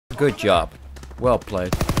Good job. Well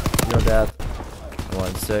played. You're dead.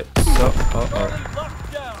 One sec. So,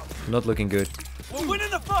 not looking good. We're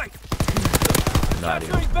winning the fight. Not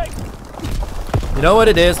even. You know what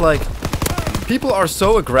it is? Like, people are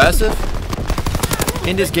so aggressive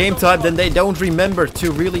in this game type, then they don't remember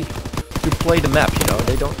to really play the map. You know,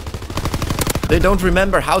 they don't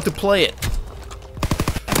remember how to play it.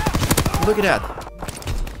 Look at that.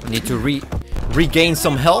 Need to regain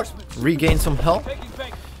some health. Regain some health.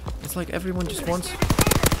 It's like everyone just wants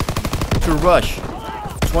to rush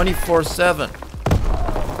 24/7.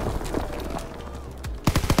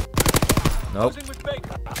 Nope.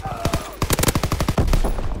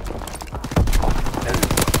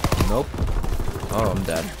 Nope. Oh, I'm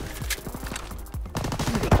dead.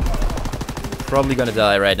 Probably gonna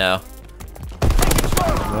die right now.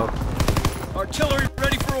 Nope. Artillery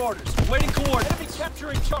ready for orders. Waiting coordinates. Enemy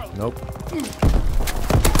capturing Charlie. Nope.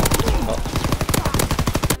 Oh.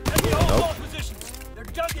 Enemy hold Nope. all positions. They're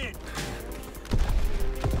dug in.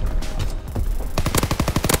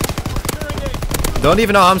 Don't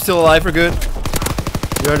even know I'm still alive for good.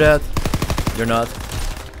 You're dead. You're not.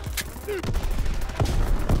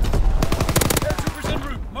 Paratroopers en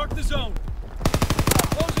route. Mark the zone.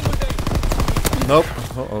 Closing with aim. Nope.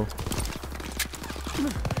 Uh-oh.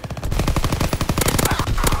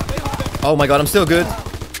 Oh my god, I'm still good.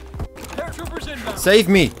 Paratroopers inbound. Save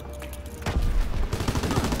me.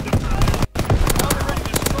 Ready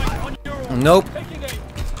to strike on your order. Nope. Taking aim.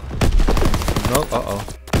 Nope. Uh-oh.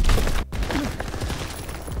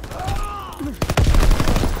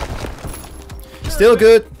 Still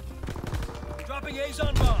good. Dropping A's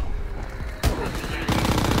on bomb.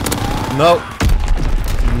 No.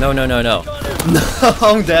 No, no, no, no. No,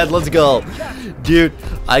 I'm dead. Let's go. Dude,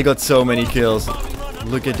 I got so many kills.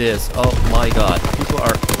 Look at this. Oh my god. People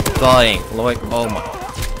are dying. Like, oh my.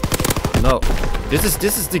 No. This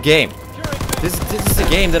is the game. This is the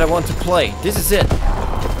game that I want to play. This is it.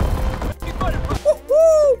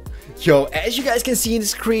 Yo, as you guys can see in the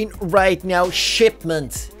screen right now,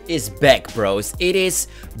 Shipment is back, bros. It is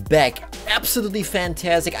back. Absolutely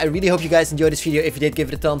fantastic. I really hope you guys enjoyed this video. If you did, give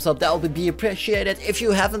it a thumbs up. That would be appreciated. If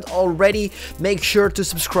you haven't already, make sure to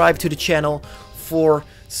subscribe to the channel for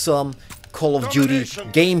some Call of Duty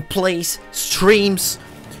gameplays, streams,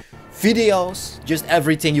 videos, just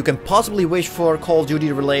everything you can possibly wish for Call of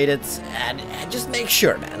Duty related. And just make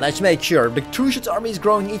sure, man. Let's make sure. The TrueShotZ army is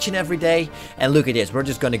growing each and every day. And look at this. We're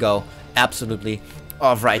just gonna go absolutely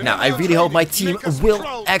off right now. I really hope my team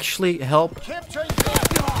will actually help.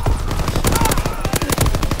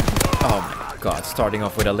 Oh my god, starting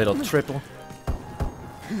off with a little triple.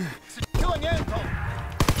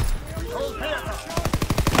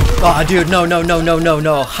 Oh dude, no, no, no, no, no,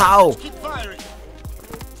 no. How?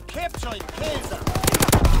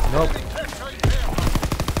 Nope.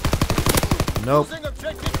 Nope.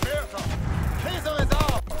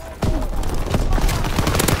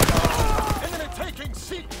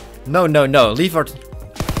 No, no, no. Leave us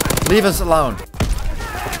alone.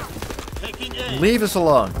 Leave us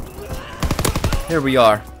alone. Here we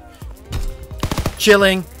are.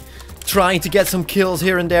 Chilling. Trying to get some kills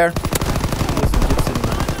here and there.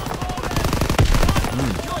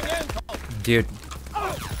 Dude.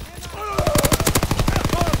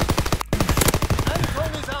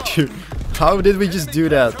 Dude, how did we just do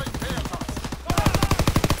that?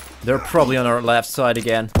 They're probably on our left side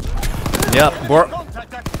again. Yep,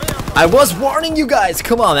 I was warning you guys!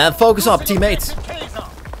 Come on, man, focus up, teammates!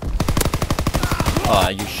 Ah,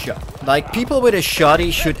 you shot. Like, people with a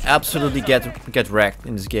shotty should absolutely get wrecked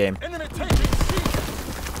in this game.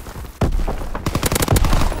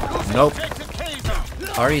 Nope.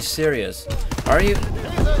 Are you serious? Are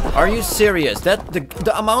you serious? That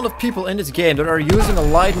the amount of people in this game that are using a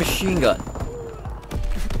light machine gun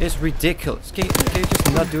is ridiculous. Can you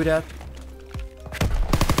just not do that?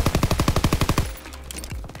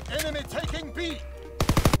 Enemy taking B.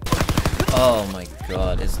 Oh my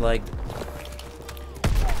god, it's like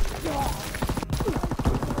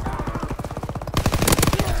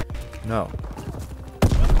no.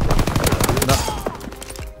 No.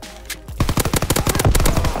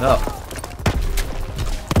 No.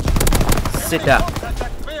 Sit down.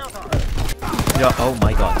 Yeah, oh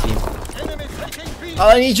my god, team. Oh,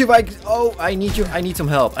 I need you back. Oh, I need you. I need some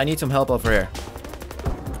help. I need some help over here.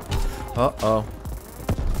 Uh-oh.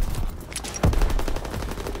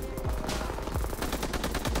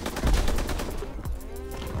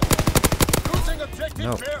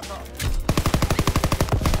 No.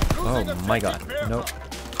 Oh my god. No.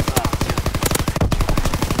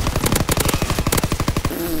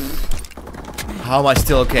 How am I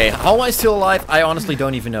still okay? How am I still alive? I honestly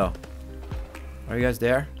don't even know. Are you guys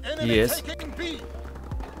there? He is. Taking B.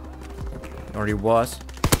 Or he was.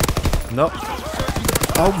 No.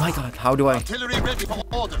 Oh my god, how do I... Artillery ready for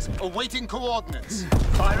orders. Awaiting coordinates.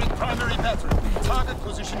 Firing primary battery. Target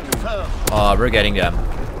position confirmed. Oh, we're getting them.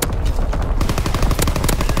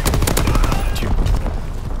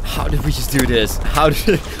 How did we just do this? How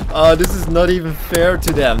did... Oh, this is not even fair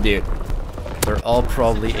to them, dude. They're all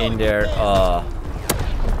probably in there.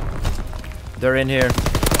 They're in here.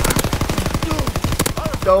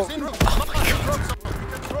 No. Oh my god.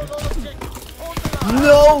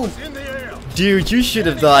 No! Dude, you should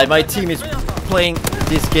have died. My team is playing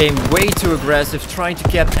this game way too aggressive, trying to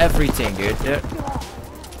cap everything, dude. Yeah.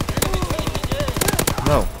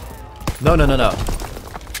 No. No, no, no, no.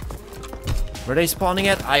 Where are they spawning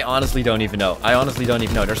at? I honestly don't even know. I honestly don't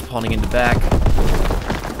even know. They're spawning in the back.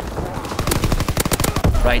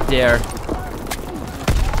 Right there.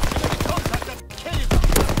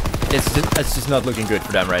 It's just not looking good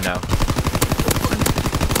for them right now.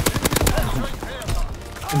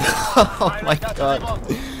 Oh my god.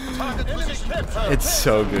 It's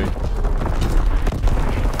so good.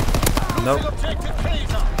 Nope.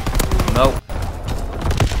 Nope.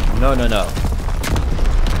 No, no, no.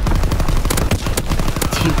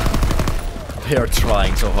 They are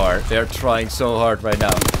trying so hard. They are trying so hard right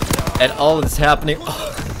now. And all that's happening...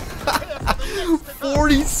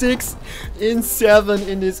 46 in 7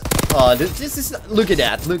 in this... Oh, this is... Look at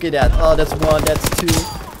that. Look at that. Oh, that's 1. That's 2.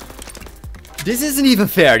 This isn't even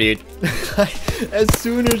fair, dude. As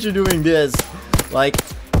soon as you're doing this, like,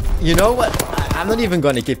 you know what? I'm not even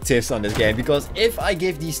gonna give tips on this game, because if I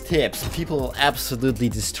give these tips, people will absolutely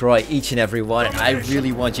destroy each and every one, and I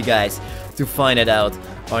really want you guys to find it out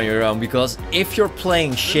on your own, because if you're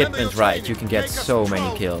playing Shipment right, you can get so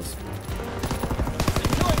many kills.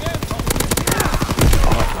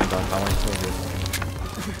 Oh my god, how am I so good?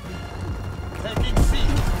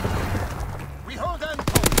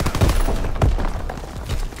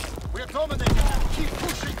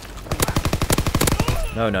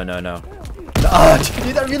 No, no, no, no. Oh,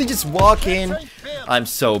 did I really just walk in? I'm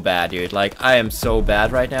so bad, dude. Like, I am so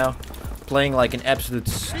bad right now. Playing like an absolute...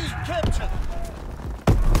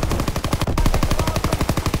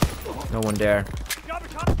 No one there.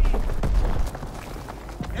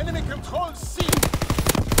 Enemy control C.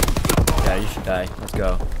 Yeah, you should die. Let's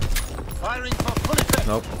go. Firing for full effect.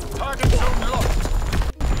 Nope. Target zone locked.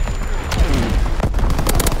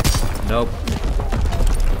 Nope.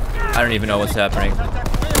 I don't even know what's happening.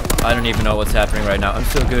 I don't even know what's happening right now. I'm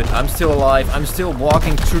still good. I'm still alive. I'm still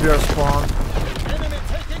walking through their spawn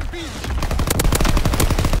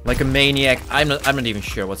like a maniac. I'm not even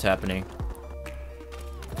sure what's happening.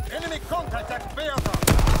 Enemy contact at Bertha.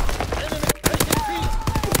 Enemy taking B.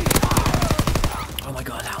 Oh my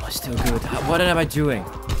god, how am I still good? What am I doing?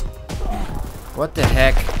 What the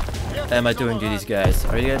heck am I doing to these guys?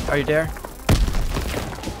 Are you there?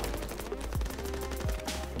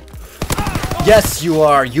 Yes, you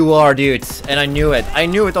are, dude. And I knew it. I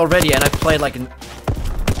knew it already, and I played like a...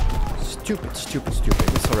 Stupid.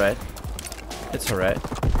 It's alright. It's alright.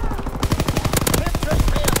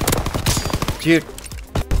 Dude.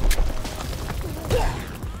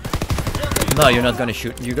 No, you're not gonna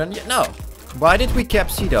shoot. You're gonna... No. Why did we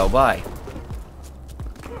cap C though? Why?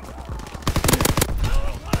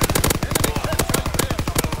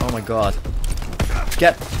 Oh my god.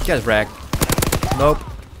 Get wrecked. Nope.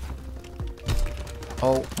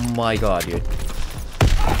 Oh my god, dude.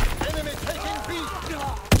 Enemy taking B.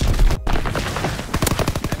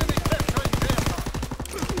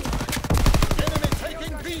 Enemy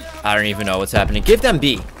taking B. I don't even know what's happening. Give them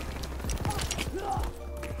B.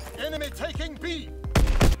 Enemy taking B.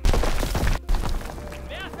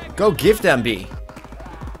 Go give them B.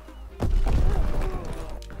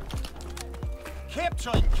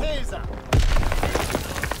 Capturing Kaiser.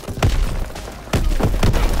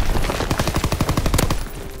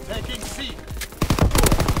 Taking C.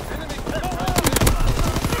 Enemy capturing.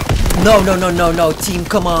 No, team,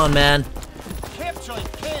 come on, man. Capturing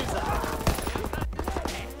Kaiser.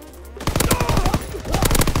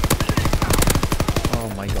 Oh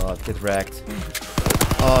my god, get wrecked.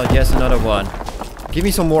 Oh, yes, another one. Give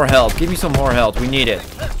me some more health. Give me some more health. We need it.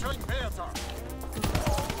 Capturing Bertha.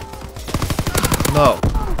 No.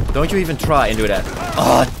 Don't you even try and do that.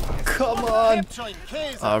 Oh, come on. Capturing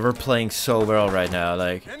Kaiser. Oh, we're playing so well right now.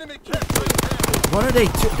 Like, Enemy capturing Bertha. what are they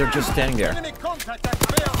doing? They're just standing there. Enemy contact at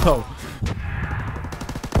Bertha. Oh.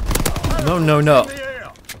 No. In the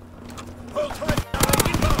air.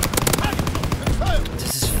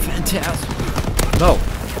 This is fantastic. No.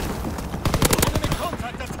 Enemy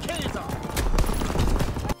contact at Kaiser.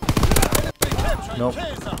 Enemy capturing Nope.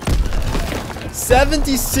 Kaiser.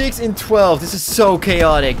 76 in 12. This is so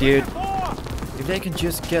chaotic, dude. If they can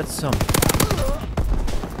just get some.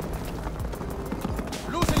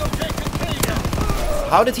 Losing objective K.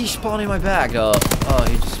 How did he spawn in my back, though? Oh,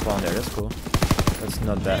 he just spawned there. That's cool. That's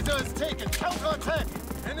not bad. Leader is taken. Counter-attack.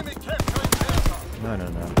 Enemy capturing Delta. No, no,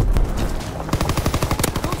 no.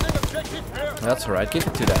 Losing objective air. That's alright. Give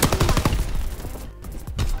it to that.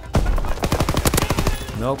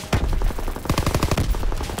 Nope.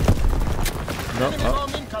 Nope. Enemy Oh.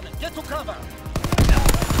 bomb incoming. Get to cover.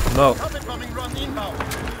 No. Carpet bombing run inbound.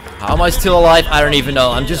 How am I still alive? I don't even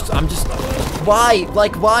know. I'm just. Why?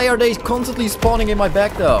 Like, why are they constantly spawning in my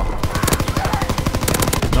back, though?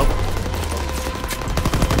 Nope.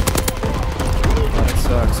 Oh, that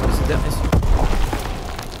sucks. Is it that?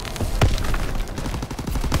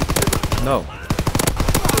 No.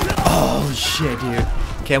 Oh, shit, dude.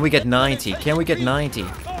 Can we get 90? Can we get 90?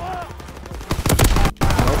 Nope.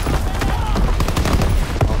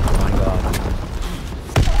 Oh, my God.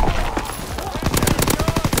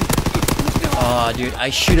 Oh, dude,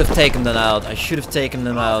 I should have taken them out. I should have taken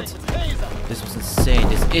them out. This was insane.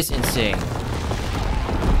 This is insane.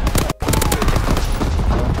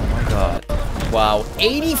 Oh my God. Wow.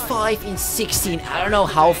 85 in 16. I don't know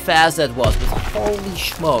how fast that was, but holy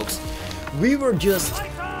smokes. We were just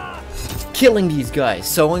killing these guys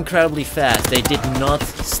so incredibly fast. They did not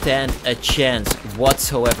stand a chance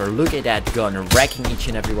whatsoever. Look at that gun, wrecking each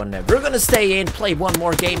and every one of them. We're gonna stay in, play one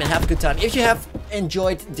more game, and have a good time. If you have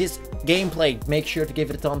enjoyed this gameplay, make sure to give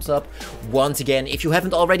it a thumbs up. Once again, if you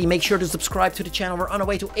haven't already, make sure to subscribe to the channel. We're on our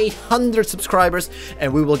way to 800 subscribers,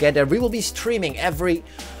 and we will get there. We will be streaming every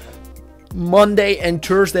Monday and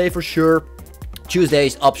Thursday for sure. Tuesday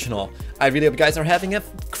is optional. I really hope you guys are having a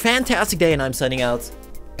fantastic day, and I'm signing out.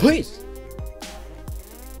 Peace!